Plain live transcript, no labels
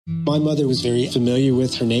My mother was very familiar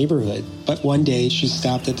with her neighborhood, but one day she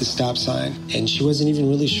stopped at the stop sign and she wasn't even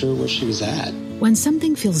really sure where she was at. When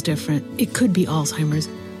something feels different, it could be Alzheimer's.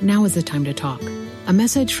 Now is the time to talk. A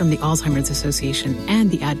message from the Alzheimer's Association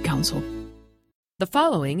and the Ad Council. The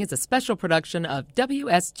following is a special production of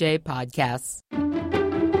WSJ Podcasts.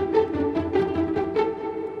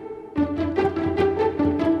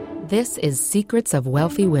 This is Secrets of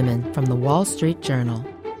Wealthy Women from the Wall Street Journal,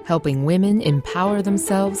 helping women empower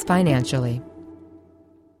themselves financially.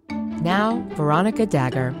 Now, Veronica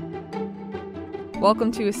Dagher.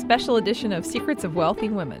 Welcome to a special edition of Secrets of Wealthy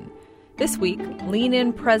Women. This week, Lean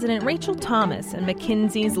In President Rachel Thomas and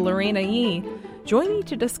McKinsey's Lareina join me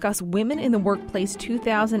to discuss Women in the Workplace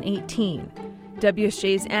 2018,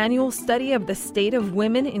 WSJ's annual study of the state of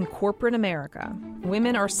women in corporate America.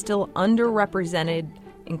 Women are still underrepresented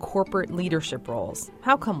in corporate leadership roles.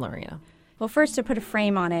 How come, Lareina? Well, first, to put a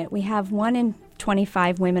frame on it, we have 1 in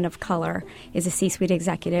 25 women of color is a C-suite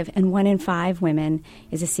executive, and 1 in 5 women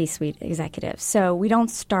is a C-suite executive. So we don't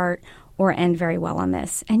start or end very well on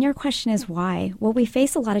this. And your question is why? Well, we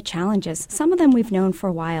face a lot of challenges. Some of them we've known for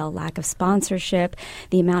a while, lack of sponsorship,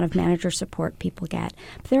 the amount of manager support people get.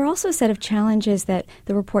 But there are also a set of challenges that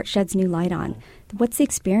the report sheds new light on. What's the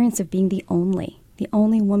experience of being the only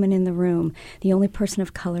woman in the room, the only person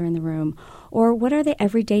of color in the room? Or what are the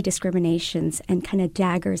everyday discriminations and kind of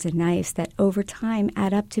daggers and knives that over time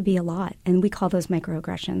add up to be a lot? And we call those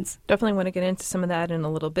microaggressions. Definitely want to get into some of that in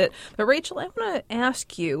a little bit. But Rachel, I want to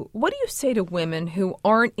ask you, what do you say to women who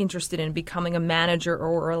aren't interested in becoming a manager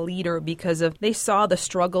or a leader because they saw the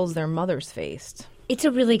struggles their mothers faced? It's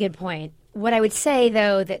a really good point. What I would say,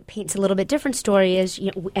 though, that paints a little bit different story is,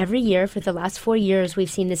 every year for the last 4 years, we've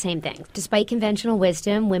seen the same thing. Despite conventional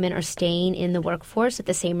wisdom, women are staying in the workforce at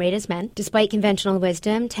the same rate as men. Despite conventional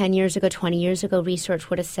wisdom, 10 years ago, 20 years ago, research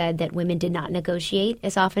would have said that women did not negotiate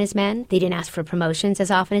as often as men. They didn't ask for promotions as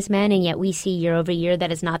often as men, and yet we see year over year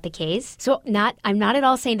that is not the case. So I'm not at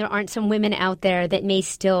all saying there aren't some women out there that may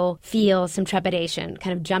still feel some trepidation,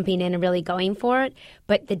 kind of jumping in and really going for it.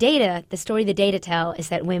 But the story the data tell is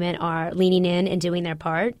that women are leaning in and doing their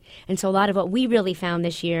part. And so a lot of what we really found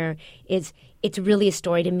this year is it's really a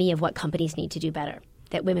story to me of what companies need to do better,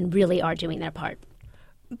 that women really are doing their part.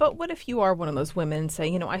 But what if you are one of those women,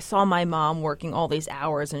 say, I saw my mom working all these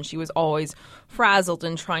hours and she was always frazzled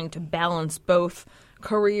and trying to balance both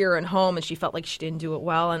career and home and she felt like she didn't do it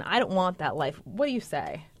well and I don't want that life. What do you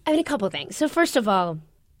say? I mean, a couple of things. So first of all,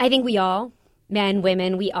 I think we all, men,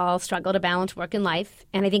 women, we all struggle to balance work and life.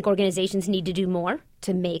 And I think organizations need to do more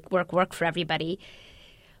to make work for everybody.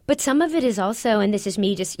 But some of it is also, and this is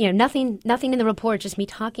me just, nothing in the report, just me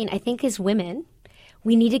talking, I think as women,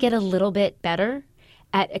 we need to get a little bit better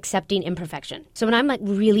at accepting imperfection. So when I'm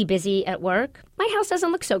really busy at work, my house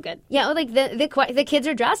doesn't look so good. The kids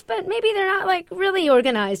are dressed, but maybe they're not really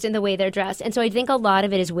organized in the way they're dressed. And so I think a lot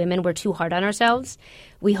of it as women, we're too hard on ourselves.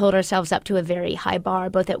 We hold ourselves up to a very high bar,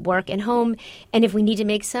 both at work and home. And if we need to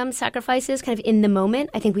make some sacrifices kind of in the moment,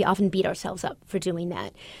 I think we often beat ourselves up for doing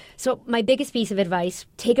that. So my biggest piece of advice,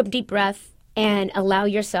 take a deep breath and allow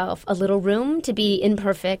yourself a little room to be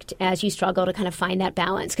imperfect as you struggle to kind of find that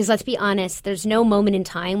balance. Because let's be honest, there's no moment in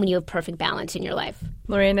time when you have perfect balance in your life.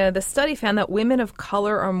 Lareina, the study found that women of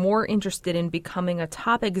color are more interested in becoming a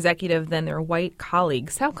top executive than their white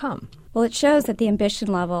colleagues. How come? Well, it shows that the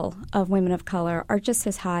ambition level of women of color are just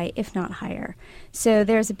as high, if not higher. So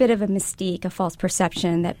there's a bit of a mystique, a false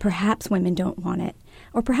perception that perhaps women don't want it,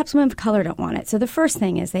 or perhaps women of color don't want it. So the first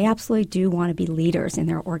thing is they absolutely do want to be leaders in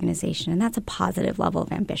their organization, and that's a positive level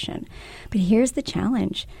of ambition. But here's the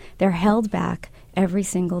challenge. They're held back every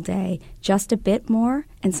single day, just a bit more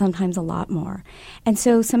and sometimes a lot more. And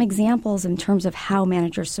so some examples in terms of how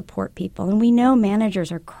managers support people. And we know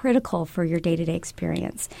managers are critical for your day-to-day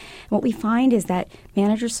experience. And what we find is that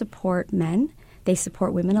managers support men, they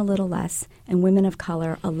support women a little less, and women of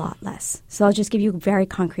color a lot less. So I'll just give you a very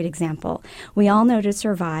concrete example. We all know to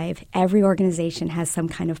survive, every organization has some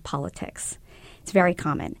kind of politics. It's very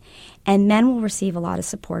common. And men will receive a lot of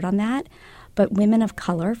support on that. But women of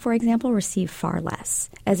color, for example, receive far less.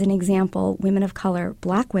 As an example, women of color,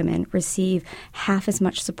 black women, receive half as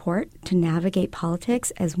much support to navigate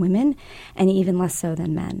politics as women, and even less so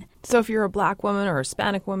than men. So if you're a black woman or a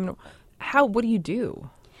Hispanic woman, what do you do?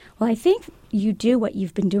 Well, I think you do what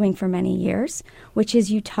you've been doing for many years, which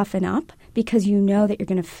is you toughen up because you know that you're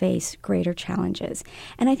going to face greater challenges.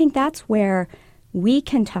 And I think that's where we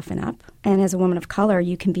can toughen up. And as a woman of color,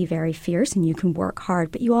 you can be very fierce and you can work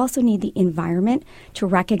hard, but you also need the environment to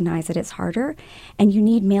recognize that it's harder. And you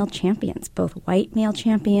need male champions, both white male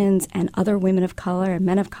champions and other women of color and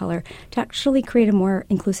men of color, to actually create a more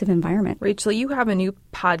inclusive environment. Rachel, you have a new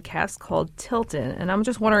podcast called Tilted, and I'm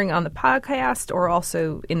just wondering, on the podcast or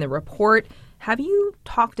also in the report, have you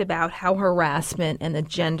talked about how harassment and the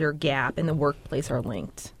gender gap in the workplace are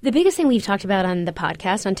linked? The biggest thing we've talked about on the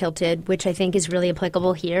podcast, on Tilted, which I think is really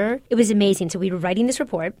applicable here, it was amazing. So we were writing this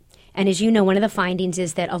report, and as you know, one of the findings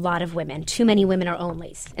is that a lot of women, too many women, are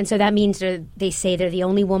onlys. And so that means they say they're the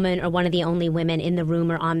only woman or one of the only women in the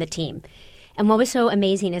room or on the team. And what was so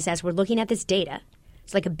amazing is as we're looking at this data,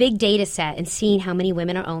 it's like a big data set, and seeing how many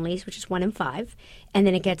women are onlys, which is 1 in 5, and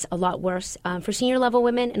then it gets a lot worse for senior level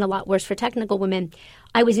women and a lot worse for technical women.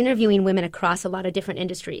 I was interviewing women across a lot of different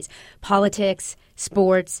industries, politics,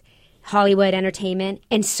 sports, Hollywood, entertainment,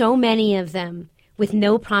 and so many of them, with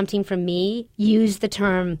no prompting from me, used the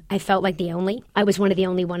term, I felt like the only. I was one of the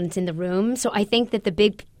only ones in the room. So I think that the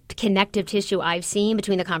big connective tissue I've seen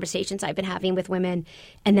between the conversations I've been having with women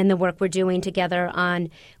and then the work we're doing together on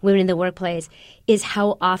women in the workplace is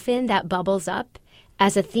how often that bubbles up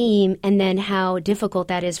as a theme, and then how difficult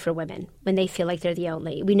that is for women when they feel like they're the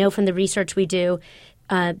only. We know from the research we do,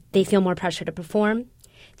 they feel more pressure to perform,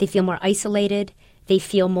 they feel more isolated, they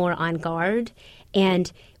feel more on guard.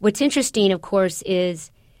 And what's interesting, of course,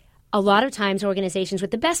 is a lot of times organizations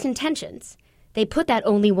with the best intentions, they put that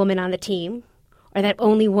only woman on the team or that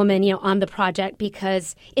only woman, on the project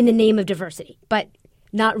because in the name of diversity, but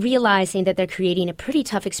not realizing that they're creating a pretty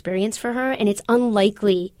tough experience for her, and it's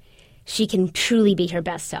unlikely she can truly be her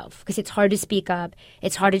best self because it's hard to speak up,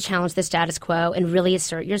 it's hard to challenge the status quo and really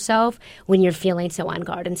assert yourself when you're feeling so on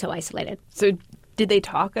guard and so isolated. So did they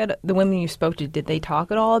talk the women you spoke to, did they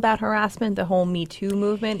talk at all about harassment, the whole Me Too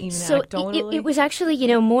movement, even anecdotally? It was actually,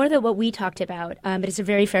 more than what we talked about, but it's a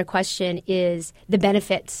very fair question, is the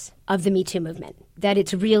benefits of the Me Too movement. That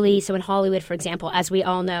it's really, so in Hollywood, for example, as we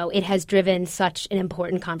all know, it has driven such an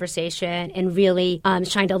important conversation and really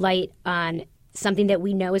shined a light on something that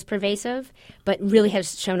we know is pervasive, but really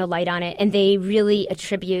has shown a light on it. And they really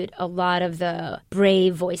attribute a lot of the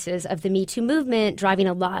brave voices of the Me Too movement driving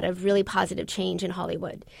a lot of really positive change in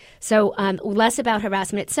Hollywood. So less about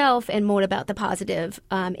harassment itself and more about the positive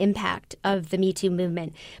impact of the Me Too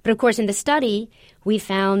movement. But of course, in the study, we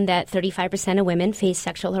found that 35% of women face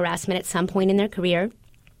sexual harassment at some point in their career.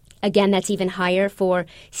 Again, that's even higher for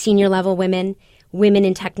senior level women, women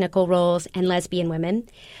in technical roles, and lesbian women.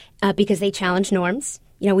 Because they challenge norms.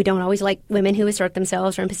 We don't always like women who assert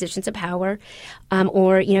themselves or in positions of power.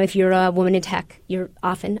 Or, if you're a woman in tech, you're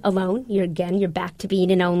often alone. You're back to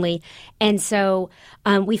being an only. And so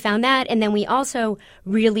we found that. And then we also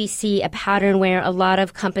really see a pattern where a lot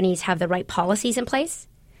of companies have the right policies in place.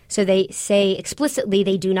 So they say explicitly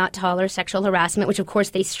they do not tolerate sexual harassment, which of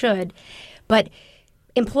course they should. But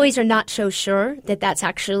employees are not so sure that that's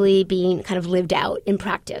actually being kind of lived out in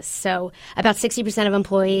practice. So about 60% of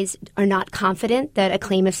employees are not confident that a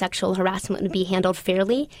claim of sexual harassment would be handled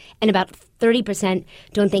fairly, and about 30%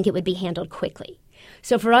 don't think it would be handled quickly.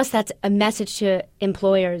 So for us, that's a message to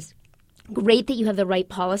employers. Great that you have the right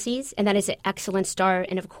policies, and that is an excellent start,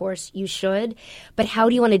 and of course you should. But how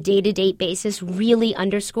do you on a day-to-day basis really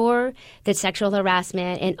underscore that sexual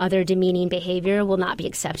harassment and other demeaning behavior will not be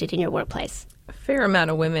accepted in your workplace? A fair amount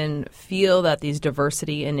of women feel that these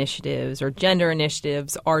diversity initiatives or gender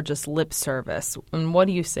initiatives are just lip service. And what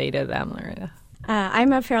do you say to them, Lareina?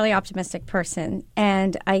 I'm a fairly optimistic person,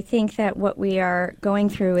 and I think that what we are going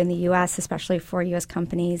through in the U.S., especially for U.S.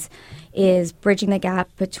 companies, is bridging the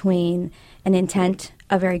gap between an intent,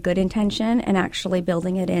 a very good intention, and actually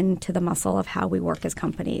building it into the muscle of how we work as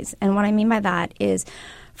companies. And what I mean by that is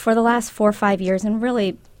for the last 4 or 5 years, and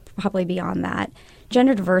really probably beyond that,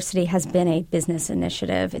 gender diversity has been a business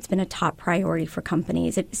initiative. It's been a top priority for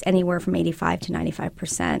companies. It's anywhere from 85 to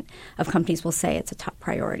 95% of companies will say it's a top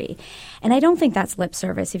priority. And I don't think that's lip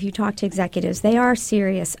service. If you talk to executives, they are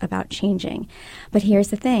serious about changing. But here's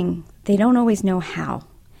the thing. They don't always know how.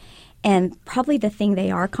 And probably the thing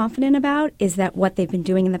they are confident about is that what they've been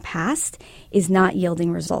doing in the past is not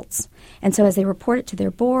yielding results. And so as they report it to their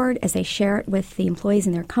board, as they share it with the employees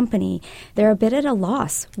in their company, they're a bit at a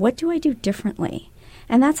loss. What do I do differently?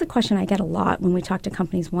 And that's a question I get a lot when we talk to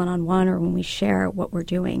companies one-on-one or when we share what we're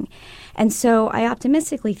doing. And so I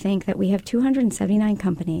optimistically think that we have 279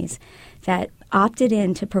 companies that opted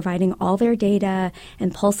into providing all their data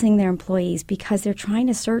and pulsing their employees because they're trying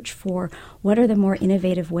to search for what are the more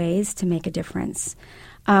innovative ways to make a difference.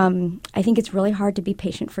 I think it's really hard to be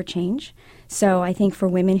patient for change. So I think for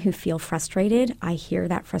women who feel frustrated, I hear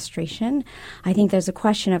that frustration. I think there's a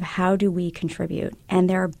question of how do we contribute? And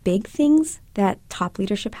there are big things that top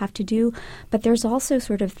leadership have to do, but there's also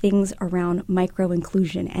sort of things around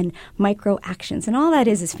micro-inclusion and micro-actions. And all that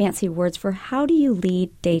is fancy words for how do you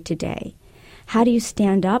lead day to day? How do you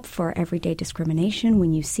stand up for everyday discrimination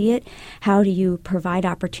when you see it? How do you provide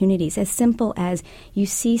opportunities as simple as you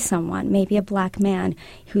see someone, maybe a black man,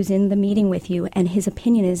 who's in the meeting with you and his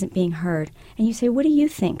opinion isn't being heard. And you say, what do you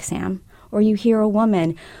think, Sam? Or you hear a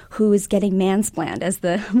woman who is getting mansplained, as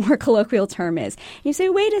the more colloquial term is. And you say,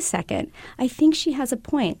 wait a second, I think she has a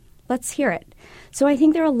point. Let's hear it. So I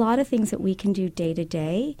think there are a lot of things that we can do day to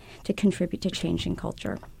day to contribute to changing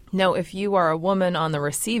culture. Now, if you are a woman on the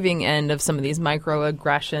receiving end of some of these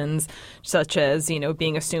microaggressions, such as,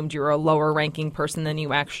 being assumed you're a lower ranking person than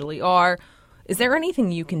you actually are, is there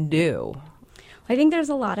anything you can do? I think there's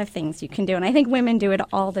a lot of things you can do, and I think women do it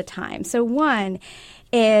all the time. So one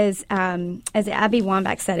is, as Abby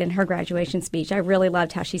Wambach said in her graduation speech, I really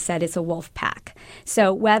loved how she said it's a wolf pack.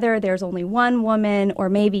 So whether there's only one woman or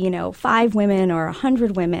maybe, 5 women or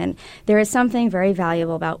 100 women, there is something very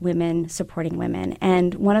valuable about women supporting women.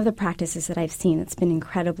 And one of the practices that I've seen that's been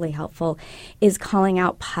incredibly helpful is calling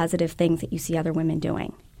out positive things that you see other women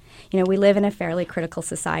doing. We live in a fairly critical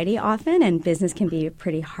society often, and business can be a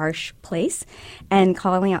pretty harsh place, and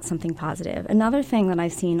calling out something positive. Another thing that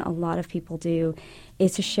I've seen a lot of people do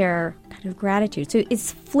is to share kind of gratitude. So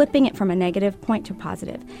it's flipping it from a negative point to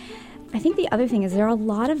positive. I think the other thing is there are a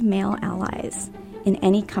lot of male allies in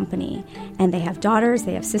any company, and they have daughters,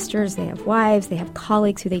 they have sisters, they have wives, they have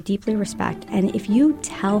colleagues who they deeply respect. And if you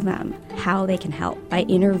tell them how they can help by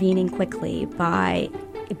intervening quickly, by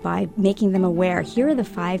making them aware, here are the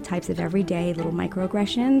 5 types of everyday little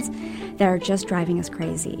microaggressions that are just driving us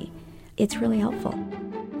crazy, it's really helpful.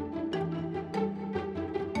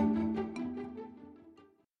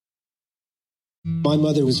 My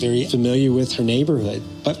mother was very familiar with her neighborhood,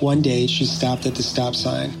 but one day she stopped at the stop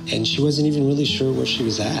sign and she wasn't even really sure where she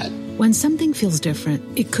was at. When something feels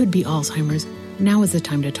different, it could be Alzheimer's. Now is the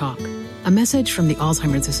time to talk. A message from the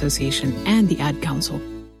Alzheimer's Association and the Ad Council.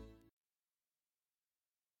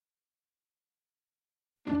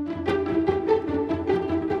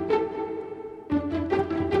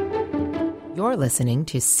 You're listening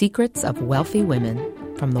to Secrets of Wealthy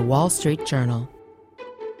Women from the Wall Street Journal.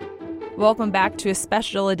 Welcome back to a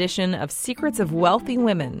special edition of Secrets of Wealthy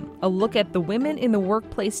Women, a look at the Women in the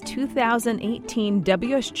Workplace 2018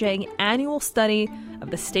 WSJ annual study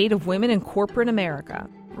of the state of women in corporate America.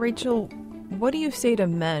 Rachel, what do you say to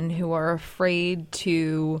men who are afraid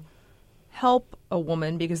to help a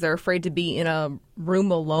woman because they're afraid to be in a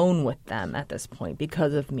room alone with them at this point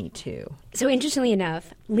because of Me Too? So interestingly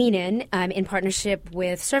enough, Lean in partnership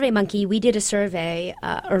with SurveyMonkey, we did a survey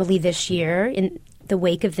early this year in the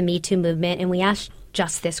wake of the Me Too movement, and we asked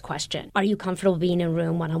just this question. Are you comfortable being in a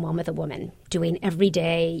room one-on-one with a woman, doing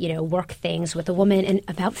everyday, work things with a woman? And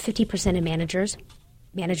about 50% of managers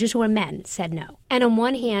who are men said no. And on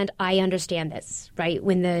one hand, I understand this, right?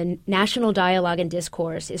 When the national dialogue and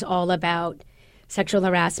discourse is all about sexual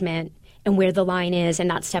harassment and where the line is and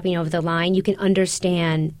not stepping over the line, you can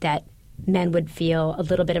understand that men would feel a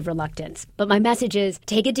little bit of reluctance. But my message is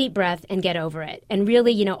take a deep breath and get over it. And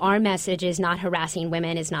really, our message is not harassing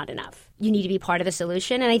women is not enough. You need to be part of the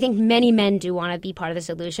solution. And I think many men do want to be part of the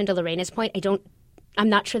solution. To Lareina's point, I'm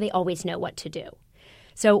not sure they always know what to do.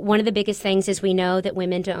 So one of the biggest things is we know that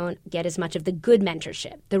women don't get as much of the good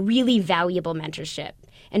mentorship, the really valuable mentorship,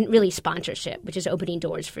 and really sponsorship, which is opening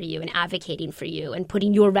doors for you and advocating for you and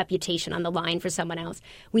putting your reputation on the line for someone else.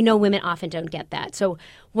 We know women often don't get that. So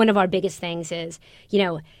one of our biggest things is,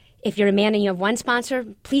 if you're a man and you have one sponsor,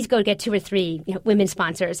 please go get 2 or 3 women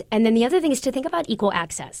sponsors. And then the other thing is to think about equal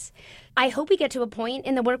access. I hope we get to a point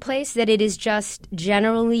in the workplace that it is just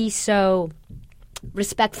generally so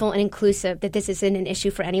respectful and inclusive that this isn't an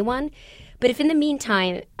issue for anyone. But if in the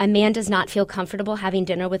meantime a man does not feel comfortable having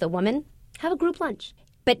dinner with a woman, have a group lunch.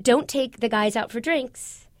 But don't take the guys out for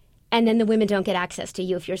drinks and then the women don't get access to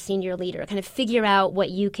you if you're a senior leader. Kind of figure out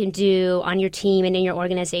what you can do on your team and in your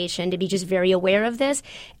organization to be just very aware of this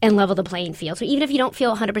and level the playing field. So even if you don't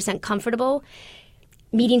feel 100% comfortable,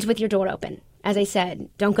 meetings with your door open. As I said,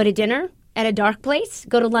 don't go to dinner at a dark place,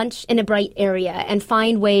 go to lunch in a bright area and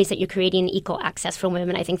find ways that you're creating equal access for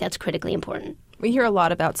women. I think that's critically important. We hear a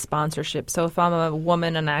lot about sponsorship. So if I'm a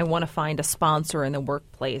woman and I want to find a sponsor in the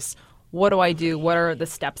workplace, what do I do? What are the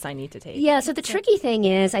steps I need to take? Yeah, so the tricky thing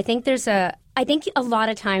is I think a lot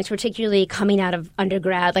of times, particularly coming out of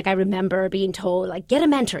undergrad, like I remember being told, like, get a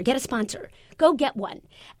mentor, get a sponsor, go get one,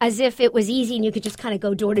 as if it was easy and you could just kind of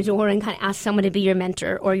go door to door and kind of ask someone to be your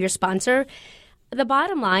mentor or your sponsor. The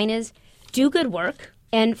bottom line is do good work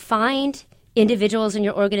and find individuals in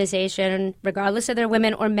your organization, regardless of they're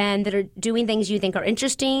women or men, that are doing things you think are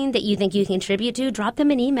interesting, that you think you can contribute to. Drop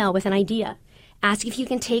them an email with an idea. Ask if you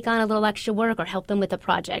can take on a little extra work or help them with a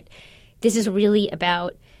project. This is really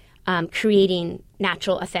about creating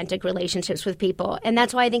natural, authentic relationships with people. And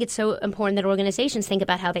that's why I think it's so important that organizations think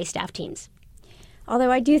about how they staff teams.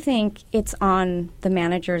 Although I do think it's on the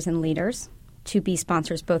managers and leaders to be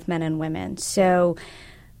sponsors, both men and women. So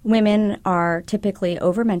women are typically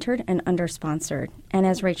over-mentored and under-sponsored. And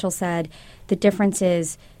as Rachel said, the difference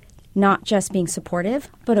is not just being supportive,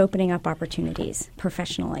 but opening up opportunities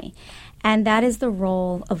professionally. And that is the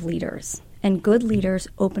role of leaders. And good leaders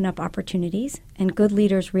open up opportunities, and good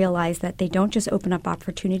leaders realize that they don't just open up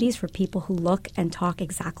opportunities for people who look and talk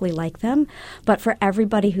exactly like them, but for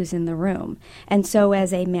everybody who's in the room. And so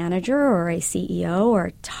as a manager or a CEO or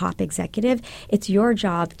a top executive, it's your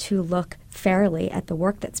job to look fairly at the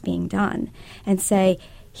work that's being done and say,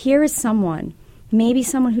 here is someone, maybe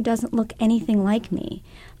someone who doesn't look anything like me,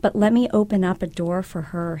 but let me open up a door for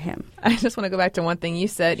her or him. I just want to go back to one thing you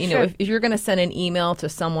said. You know, if you're going to send an email to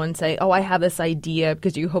someone, say, oh, I have this idea,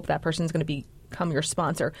 because you hope that person's going to become your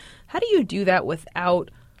sponsor. How do you do that without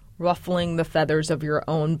ruffling the feathers of your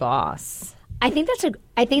own boss? I think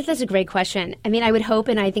that's a great question. I mean, I would hope,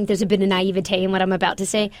 and I think there's a bit of naivete in what I'm about to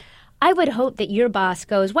say, I would hope that your boss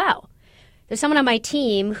goes, wow, there's someone on my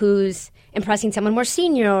team who's impressing someone more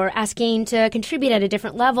senior or asking to contribute at a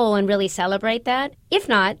different level and really celebrate that. If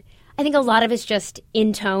not, I think a lot of it's just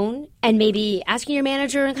in tone and maybe asking your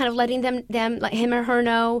manager and kind of letting them let him or her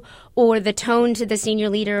know, or the tone to the senior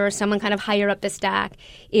leader or someone kind of higher up the stack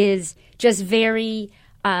is just very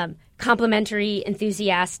complimentary,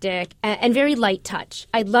 enthusiastic, and very light touch.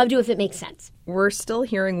 I'd love to if it makes sense. We're still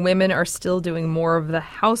hearing women are still doing more of the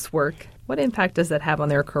housework. What impact does that have on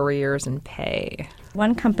their careers and pay?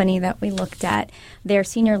 One company that we looked at, their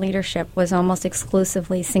senior leadership was almost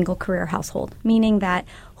exclusively single career household, meaning that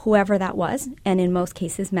whoever that was, and in most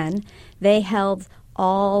cases men, they held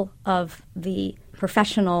all of the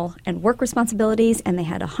professional and work responsibilities, and they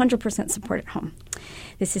had 100% support at home.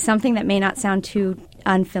 This is something that may not sound too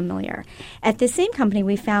unfamiliar. At the same company,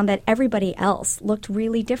 we found that everybody else looked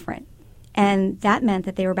really different, and that meant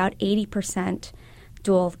that they were about 80%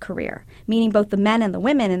 dual career, meaning both the men and the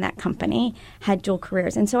women in that company had dual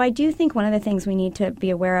careers. And so I do think one of the things we need to be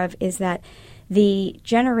aware of is that the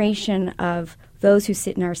generation of those who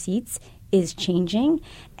sit in our seats is changing,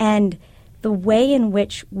 and the way in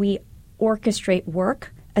which we orchestrate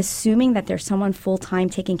work, assuming that there's someone full-time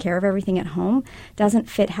taking care of everything at home, doesn't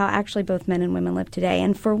fit how actually both men and women live today.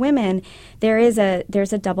 And for women, there's a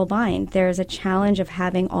double bind. There's a challenge of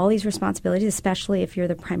having all these responsibilities, especially if you're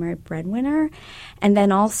the primary breadwinner, and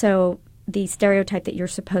then also the stereotype that you're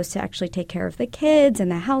supposed to actually take care of the kids and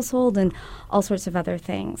the household and all sorts of other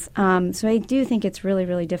things. So I do think it's really,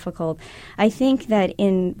 really difficult. I think that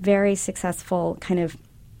in very successful kind of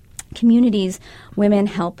communities, women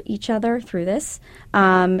help each other through this.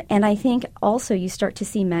 And I think also you start to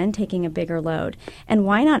see men taking a bigger load. And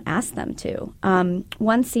why not ask them to?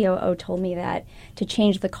 One COO told me that to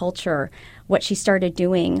change the culture, what she started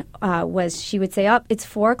doing was she would say, it's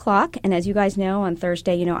 4 o'clock. And as you guys know, on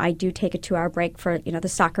Thursday, I do take a 2-hour break for, the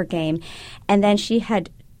soccer game. And then she had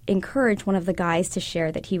encouraged one of the guys to share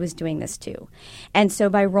that he was doing this too. And so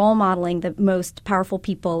by role modeling the most powerful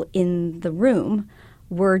people in the room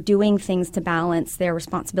were doing things to balance their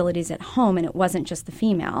responsibilities at home, and it wasn't just the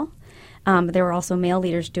female. There were also male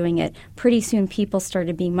leaders doing it. Pretty soon people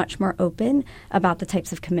started being much more open about the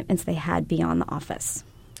types of commitments they had beyond the office.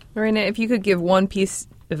 Lareina, if you could give one piece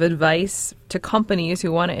of advice to companies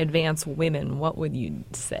who want to advance women, what would you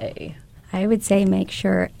say? I would say make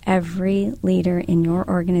sure every leader in your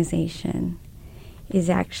organization is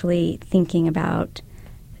actually thinking about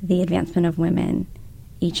the advancement of women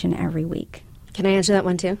each and every week. Can I answer that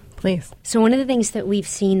one too? Please. So one of the things that we've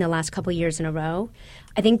seen the last couple of years in a row,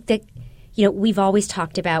 I think that, we've always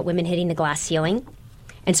talked about women hitting the glass ceiling.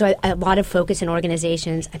 And so a lot of focus in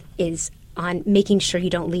organizations is on making sure you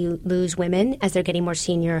don't lose women as they're getting more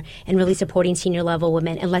senior and really supporting senior level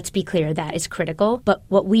women. And let's be clear, that is critical. But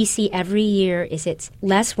what we see every year is it's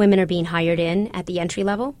less women are being hired in at the entry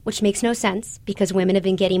level, which makes no sense because women have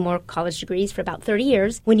been getting more college degrees for about 30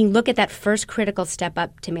 years. When you look at that first critical step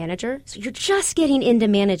up to manager, so you're just getting into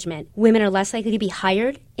management, women are less likely to be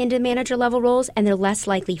hired into manager level roles, and they're less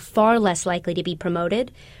likely, far less likely to be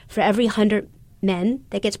promoted. For every 100 men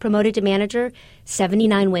that gets promoted to manager,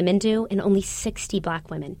 79 women do, and only 60 black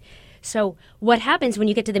women. So what happens when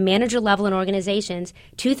you get to the manager level in organizations,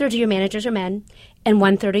 2/3 of your managers are men and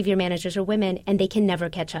 1/3 of your managers are women, and they can never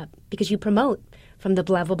catch up because you promote from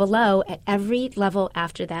the level below at every level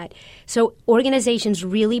after that. So organizations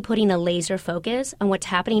really putting a laser focus on what's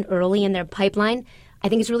happening early in their pipeline, I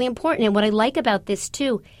think is really important. And what I like about this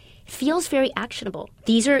too, it feels very actionable.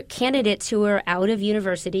 These are candidates who are out of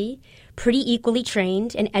university, pretty equally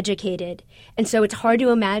trained and educated. And so it's hard to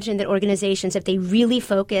imagine that organizations, if they really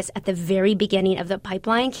focus at the very beginning of the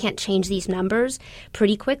pipeline, can't change these numbers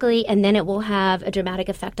pretty quickly, and then it will have a dramatic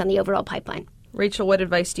effect on the overall pipeline. Rachel, what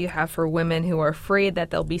advice do you have for women who are afraid that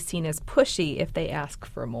they'll be seen as pushy if they ask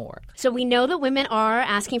for more? So we know that women are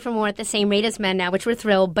asking for more at the same rate as men now, which we're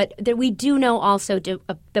thrilled, but we do know also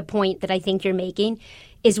the point that I think you're making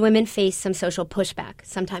is women face some social pushback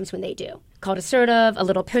sometimes when they do. Called assertive, a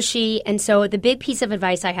little pushy. And so the big piece of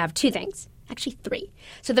advice I have, 2 things. Actually 3.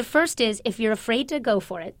 So the first is if you're afraid to go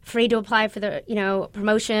for it, afraid to apply for the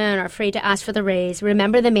promotion or afraid to ask for the raise,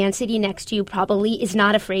 remember the man sitting next to you probably is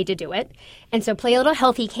not afraid to do it. And so play a little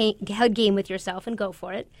healthy head game with yourself and go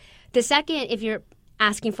for it. The second, if you're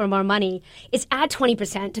asking for more money, is add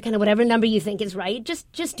 20% to kind of whatever number you think is right.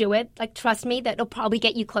 Just do it. Like, trust me, that'll probably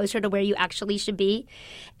get you closer to where you actually should be.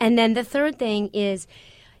 And then the third thing is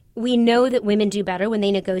we know that women do better when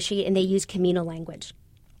they negotiate and they use communal language.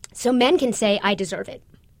 So men can say, I deserve it.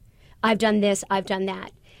 I've done this, I've done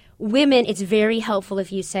that. Women, it's very helpful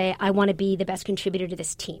if you say, I want to be the best contributor to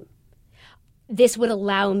this team. This would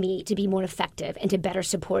allow me to be more effective and to better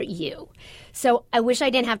support you. So I wish I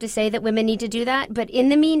didn't have to say that women need to do that. But in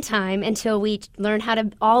the meantime, until we learn how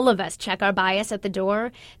to, all of us, check our bias at the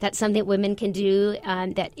door, that's something women can do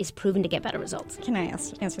that is proven to get better results. Can I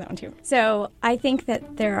answer that one too? So I think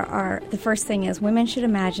that the first thing is women should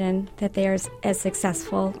imagine that they're as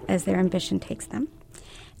successful as their ambition takes them.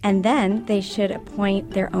 And then they should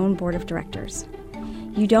appoint their own board of directors.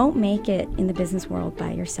 You don't make it in the business world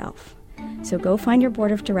by yourself. So go find your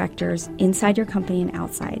board of directors inside your company and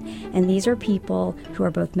outside. And these are people who are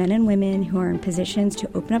both men and women who are in positions to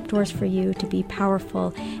open up doors for you, to be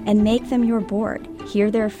powerful, and make them your board. Hear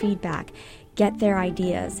their feedback. Get their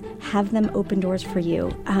ideas. Have them open doors for you.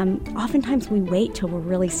 Oftentimes we wait till we're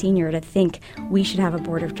really senior to think we should have a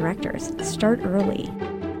board of directors. Start early.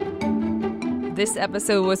 This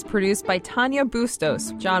episode was produced by Tanya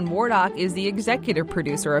Bustos. John Wardock is the executive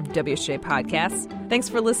producer of WSJ Podcasts. Thanks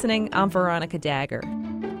for listening. I'm Veronica Dagher.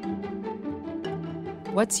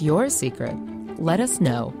 What's your secret? Let us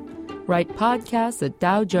know. Write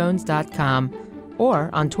podcasts@dowjones.com or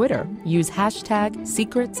on Twitter, use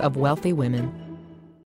 #SecretsOfWealthyWomen.